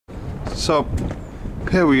So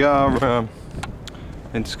here we are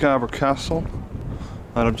in Scarborough Castle,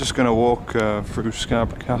 and I'm just going to walk through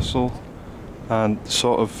Scarborough Castle and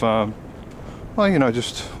sort of well, you know,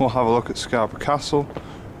 just we'll have a look at Scarborough Castle,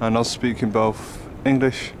 and I'll speak in both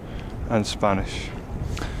English and Spanish.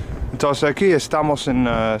 Entonces aquí estamos en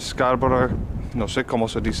Scarborough, no sé cómo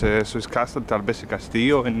se dice eso, es castle, tal vez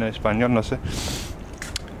castillo en español, no sé.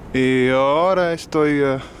 Y ahora estoy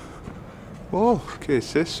oh, ¿qué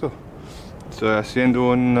es eso? Estoy haciendo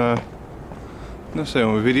un no sé,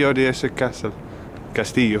 un video de ese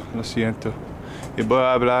castillo, lo siento. Y voy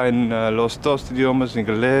a hablar en los dos idiomas,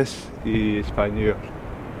 inglés y español,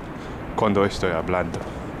 cuando estoy hablando.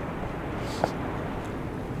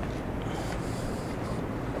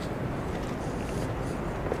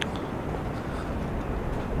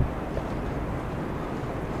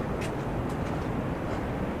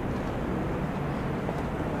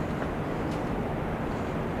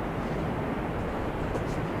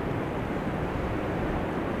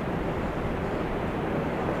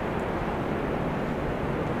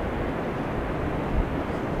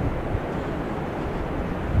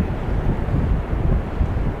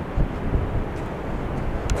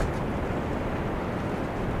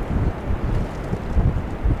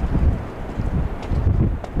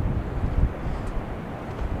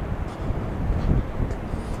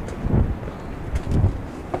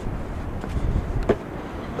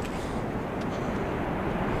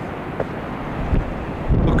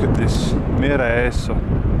 Look at this, mira eso.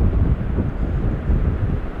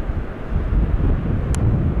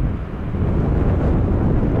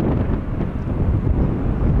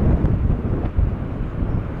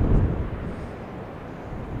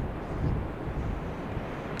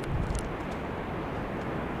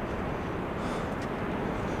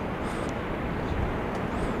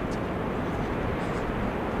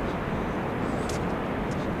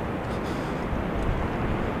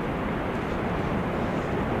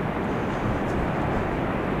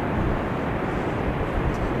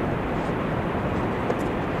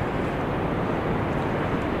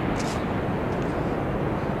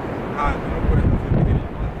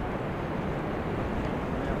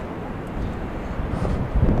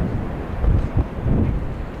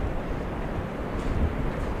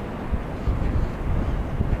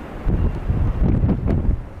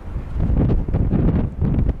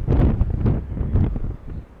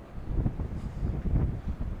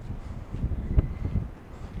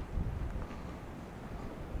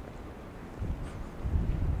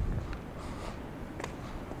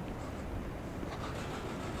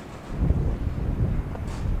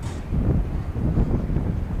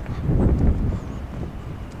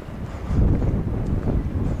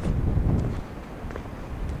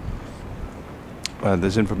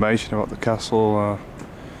 There's information about the castle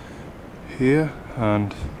here,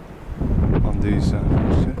 and on these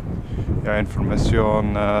hay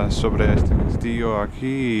información sobre este castillo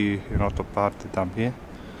aquí y en otra parte también.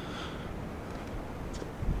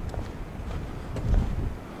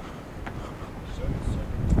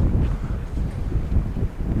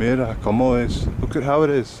 Mira cómo es. Look at how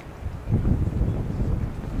it is.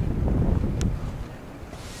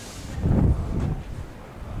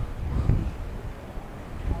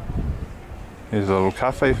 Here's a little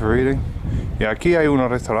cafe for eating. Y aquí hay un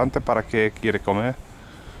restaurante para que quiere comer.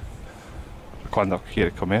 Cuando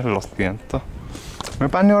quiere comer, lo siento. Mi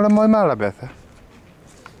español es muy mal a veces.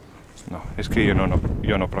 No, es que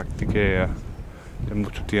yo no practiqué de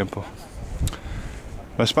mucho tiempo.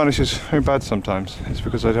 My Spanish is very bad sometimes. It's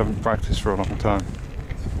because I haven't practiced for a long time.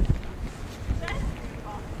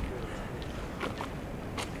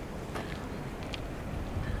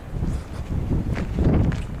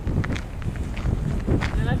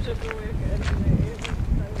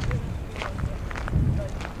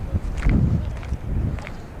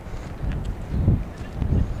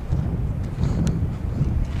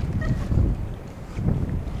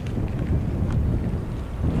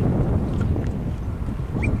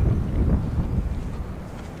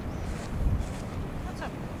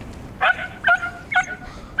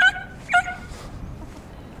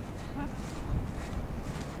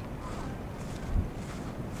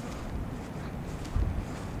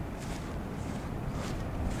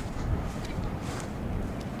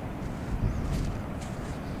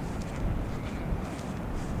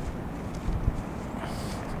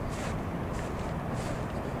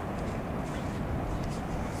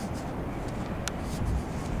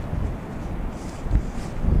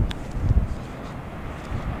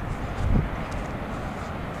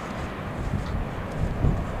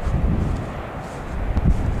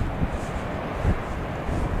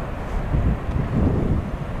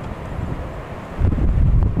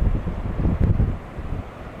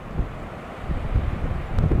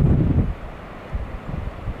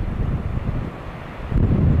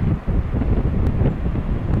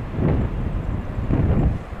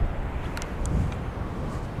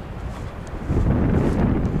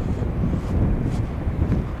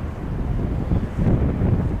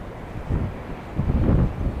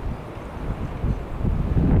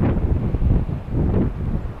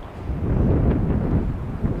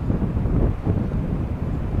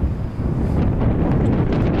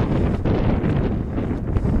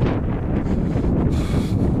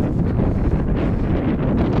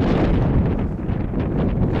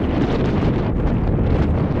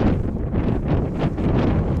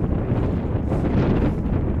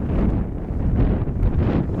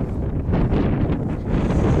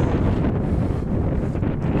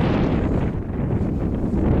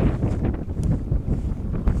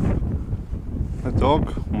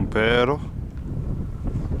 dog, un perro.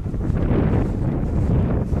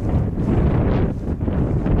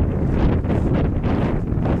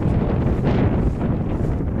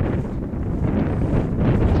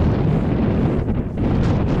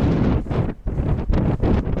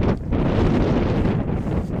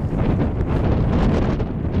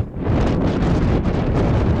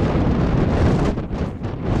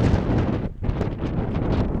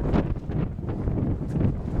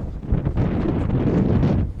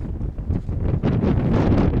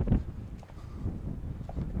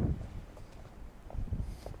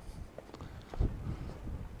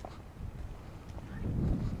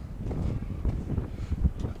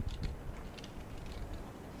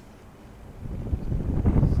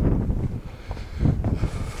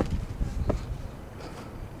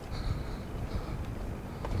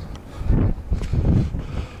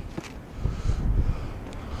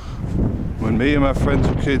 When me and my friends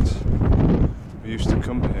were kids, we used to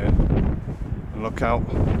come here and look out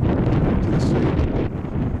to the sea.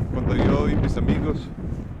 Cuando yo y mis amigos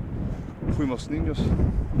fuimos niños,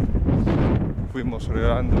 fuimos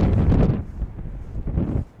regando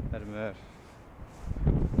al mar.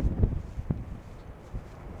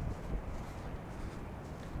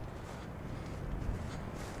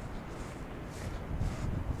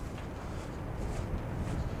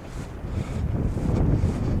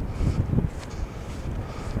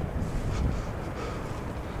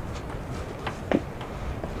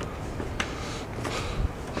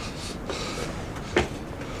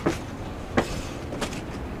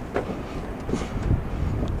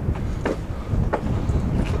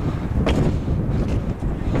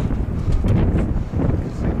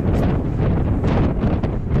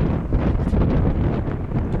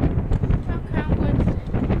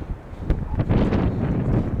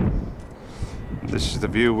 This is the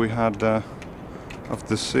view we had of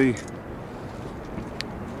the sea.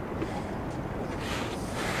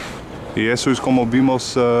 Y eso es como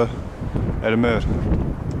vimos el mar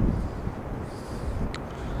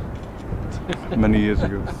many years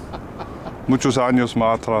ago. Muchos años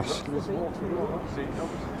más atrás.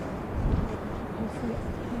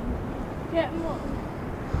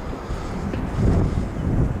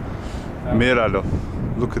 Míralo.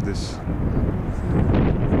 Look at this.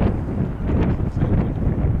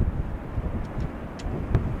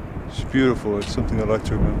 It's beautiful. It's something I like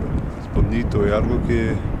to remember. Es bonito y algo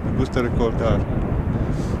que me gusta recordar.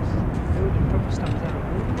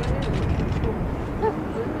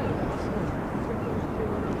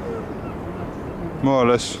 More or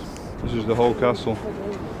less, this is the whole castle.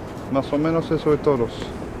 Más o menos eso es todos.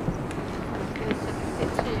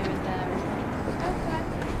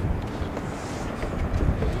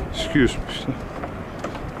 Excuse me.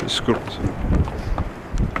 Disculpe.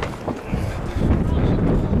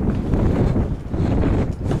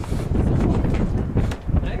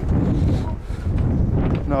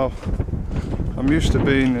 No, I'm used to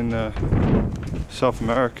being in South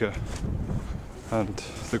America, and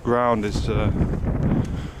the ground is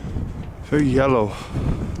very yellow.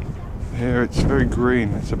 Here it's very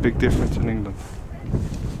green. It's a big difference in England.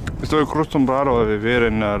 Estoy acostumbrado a vivir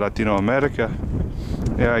en Latinoamérica,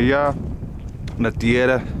 y allá la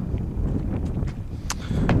tierra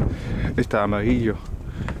está amarillo,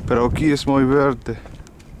 pero aquí es muy verde.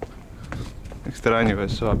 Extraño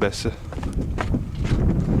eso a veces.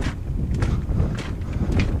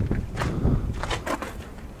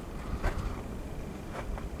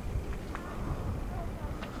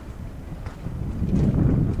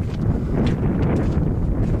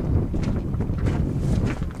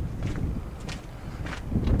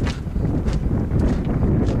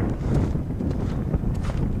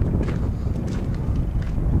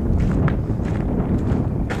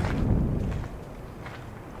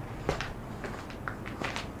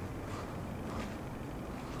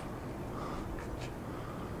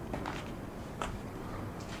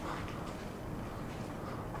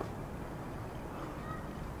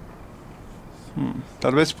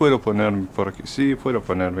 Tal vez puedo ponerme por aquí. Sí, puedo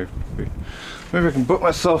ponerme. Maybe I can put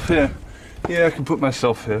myself here. Yeah, I can put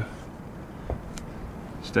myself here.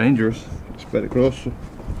 It's dangerous. It's peligroso.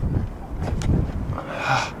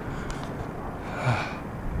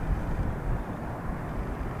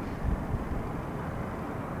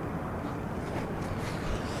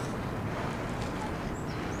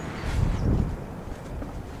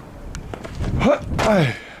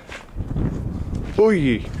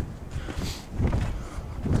 Uy.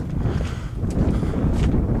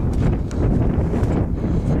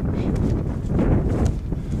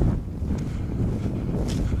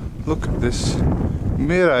 Look at this.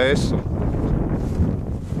 Mira eso.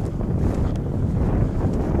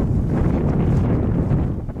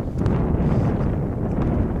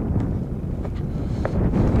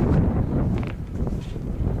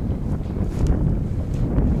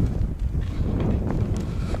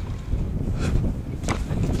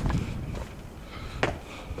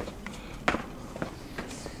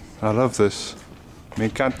 I love this. Me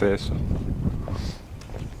encanta eso.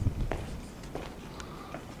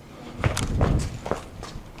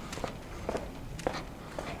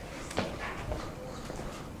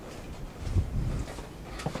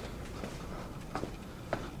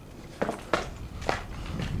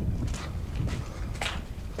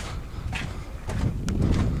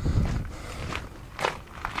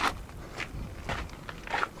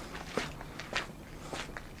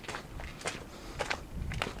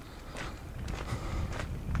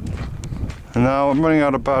 And now I'm running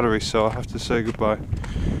out of battery, so I have to say goodbye.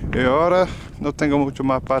 Y ahora no tengo mucho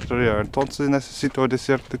más batería, entonces necesito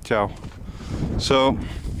decirte chao. So,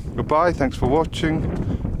 goodbye, thanks for watching,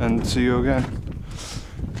 and see you again.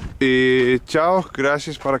 Y chao,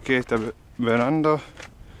 gracias para que esté verando.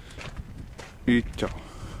 Y chao.